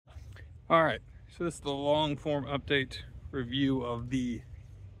All right, so this is the long form update review of the,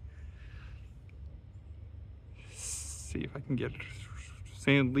 see if I can get it,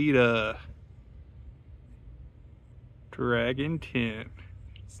 Sanlida Dragon 10.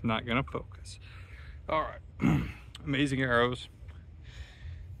 It's not gonna focus. All right, amazing arrows.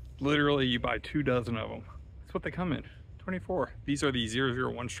 Literally, you buy 2 dozen of them. That's what they come in, 24. These are the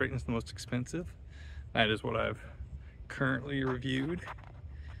 001 straightness, the most expensive. That is what I've currently reviewed.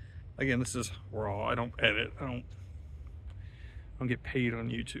 Again, this is raw. I don't edit. I don't get paid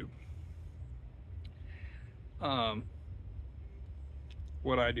on YouTube.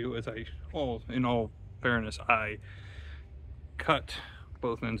 What I do is in all fairness, I cut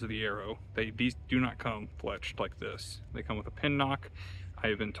both ends of the arrow. These do not come fletched like this. They come with a pin knock. I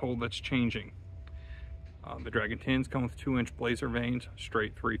have been told that's changing. The Dragon 10s come with 2-inch blazer vanes,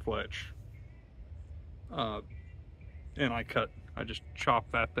 straight 3 fletch. And I just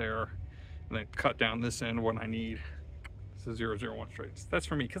chop that there and then cut down this end when I need. This is 001 straights. That's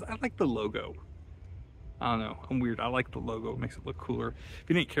for me because I like the logo. I don't know, I'm weird. I like the logo, it makes it look cooler. If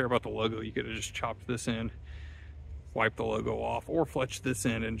you didn't care about the logo, you could have just chopped this in, wipe the logo off, or fletch this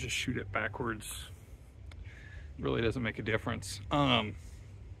in and just shoot it backwards. It really doesn't make a difference.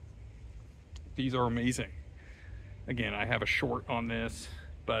 These are amazing. Again, I have a short on this,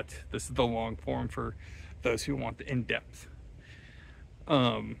 but this is the long form for those who want the in-depth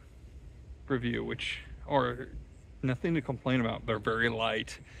review, which are nothing to complain about. They're very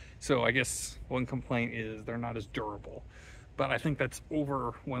light. So I guess one complaint is they're not as durable, but I think that's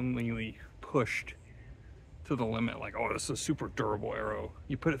overwhelmingly pushed to the limit. Like, oh, this is a super durable arrow.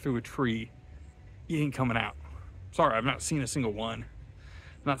 You put it through a tree, you ain't coming out. Sorry, I've not seen a single one.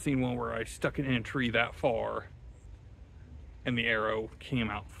 I've not seen one where I stuck it in a tree that far and the arrow came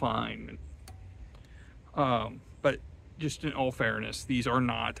out fine. But just in all fairness, these are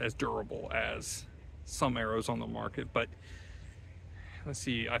not as durable as some arrows on the market. But let's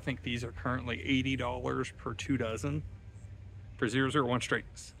see, I think these are currently $80 per 2 dozen for 001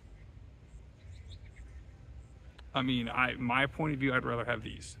 straightness. I mean, my point of view, I'd rather have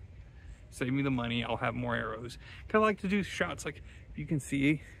these. Save me the money, I'll have more arrows. Kind of like to do shots, like you can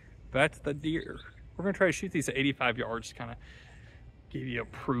see, that's the deer. We're gonna try to shoot these at 85 yards to kind of give you a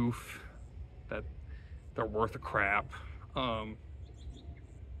proof that they're worth a crap.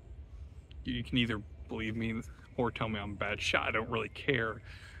 You can either believe me or tell me I'm a bad shot. I don't really care.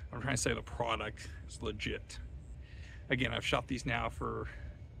 I'm trying to say the product is legit. Again, I've shot these now for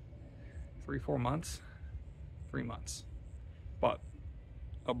 3 months. But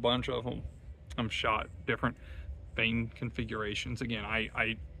a bunch of them, I'm shot different vane configurations. Again,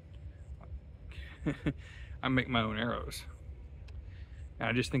 I make my own arrows. And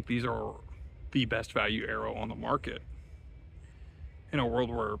I just think these are the best value arrow on the market. In a world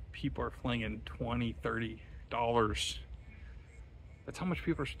where people are flinging $20, $30, that's how much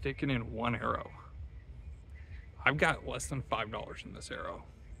people are sticking in one arrow. I've got less than $5 in this arrow.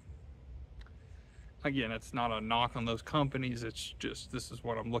 Again, it's not a knock on those companies, it's just, this is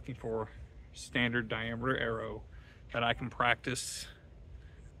what I'm looking for. Standard diameter arrow that I can practice,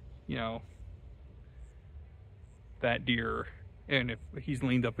 you know, that deer. And if he's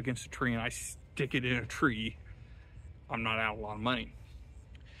leaned up against a tree and I stick it in a tree, I'm not out a lot of money.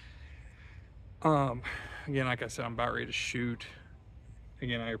 Again, like I said, I'm about ready to shoot.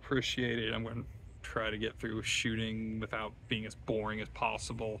 Again, I appreciate it. I'm going to try to get through shooting without being as boring as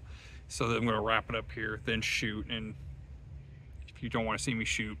possible. So then I'm going to wrap it up here, then shoot. And if you don't want to see me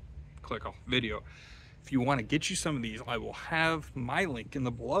shoot, click off the video. If you want to get you some of these, I will have my link in the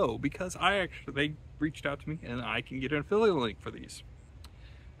below, because they reached out to me and I can get an affiliate link for these.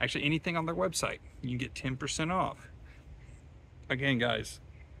 Actually, anything on their website, you can get 10% off. Again, guys,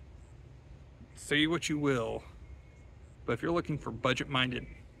 say what you will, but if you're looking for budget-minded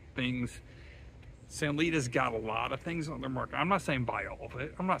things, Sanlida's got a lot of things on their market. I'm not saying buy all of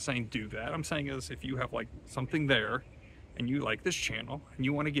it. I'm not saying do that. I'm saying is if you have like something there and you like this channel and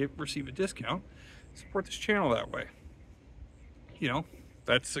you want to receive a discount, support this channel that way. You know,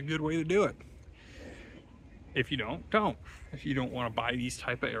 that's a good way to do it. If you don't. If you don't want to buy these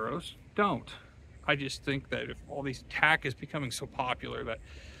type of arrows, don't. I just think that if all these tack is becoming so popular that,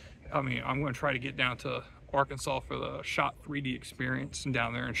 I mean, I'm going to try to get down to Arkansas for the Shot 3D experience and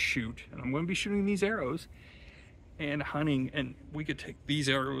down there and shoot. And I'm going to be shooting these arrows and hunting, and we could take these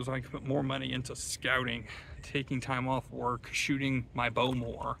arrows, I could put more money into scouting, taking time off work, shooting my bow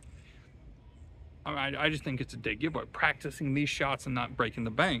more. I just think it's a dead giveaway, practicing these shots and not breaking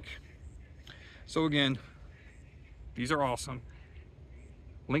the bank. So again, these are awesome.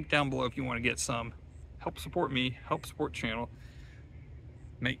 Link down below if you want to get some. Help support me, help support the channel.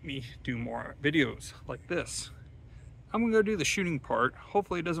 make me do more videos like this. I'm gonna go do the shooting part.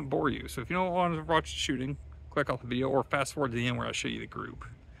 Hopefully it doesn't bore you. So if you don't want to watch the shooting, click off the video or fast forward to the end where I show you the group.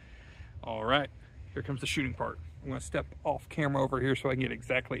 All right, here comes the shooting part. I'm gonna step off camera over here so I can get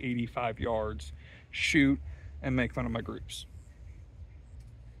exactly 85 yards, shoot, and make fun of my groups.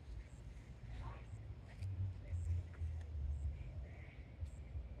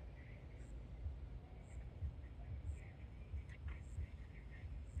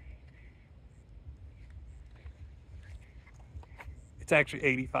 It's actually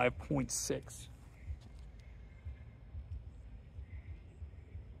 85.6.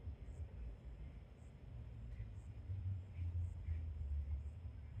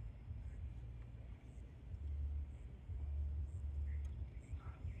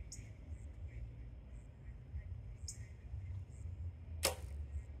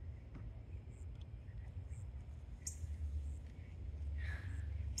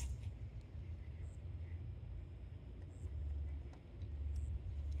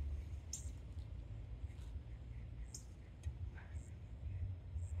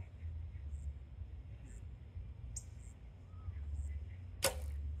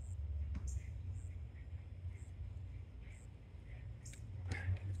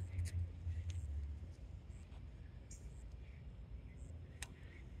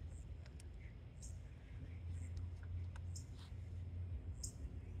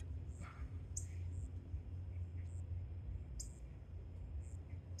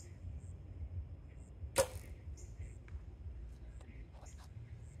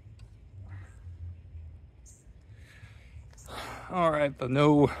 All right, the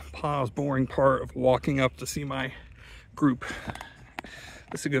no pause boring part of walking up to see my group.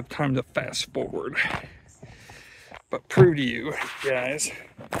 This is a good time to fast forward. But prove to you guys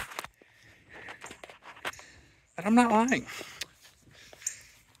that I'm not lying.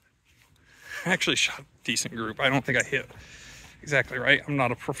 I actually shot a decent group. I don't think I hit exactly right. I'm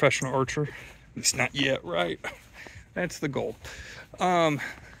not a professional archer. At least not yet, right? That's the goal.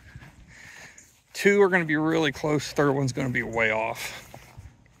 Two are going to be really close. Third one's going to be way off.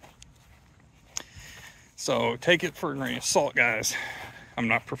 So take it for a grain of salt, guys. I'm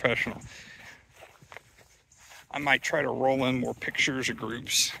not professional. I might try to roll in more pictures of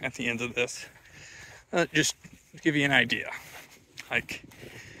groups at the end of this. Just to give you an idea. Like,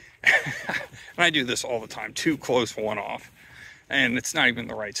 and I do this all the time. Two close, one off. And it's not even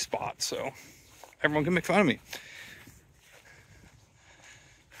the right spot. So everyone can make fun of me.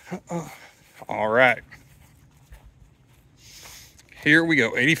 All right, here we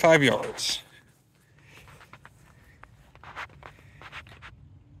go, 85 yards.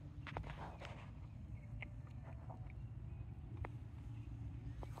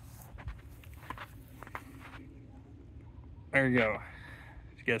 There you go.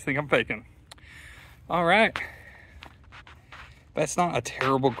 You guys think I'm faking? All right. That's not a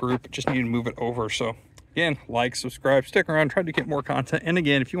terrible group. Just need to move it over. So again, like, subscribe, stick around, try to get more content. And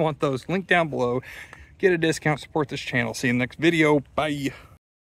again, if you want those, link down below. Get a discount, support this channel. See you in the next video. Bye.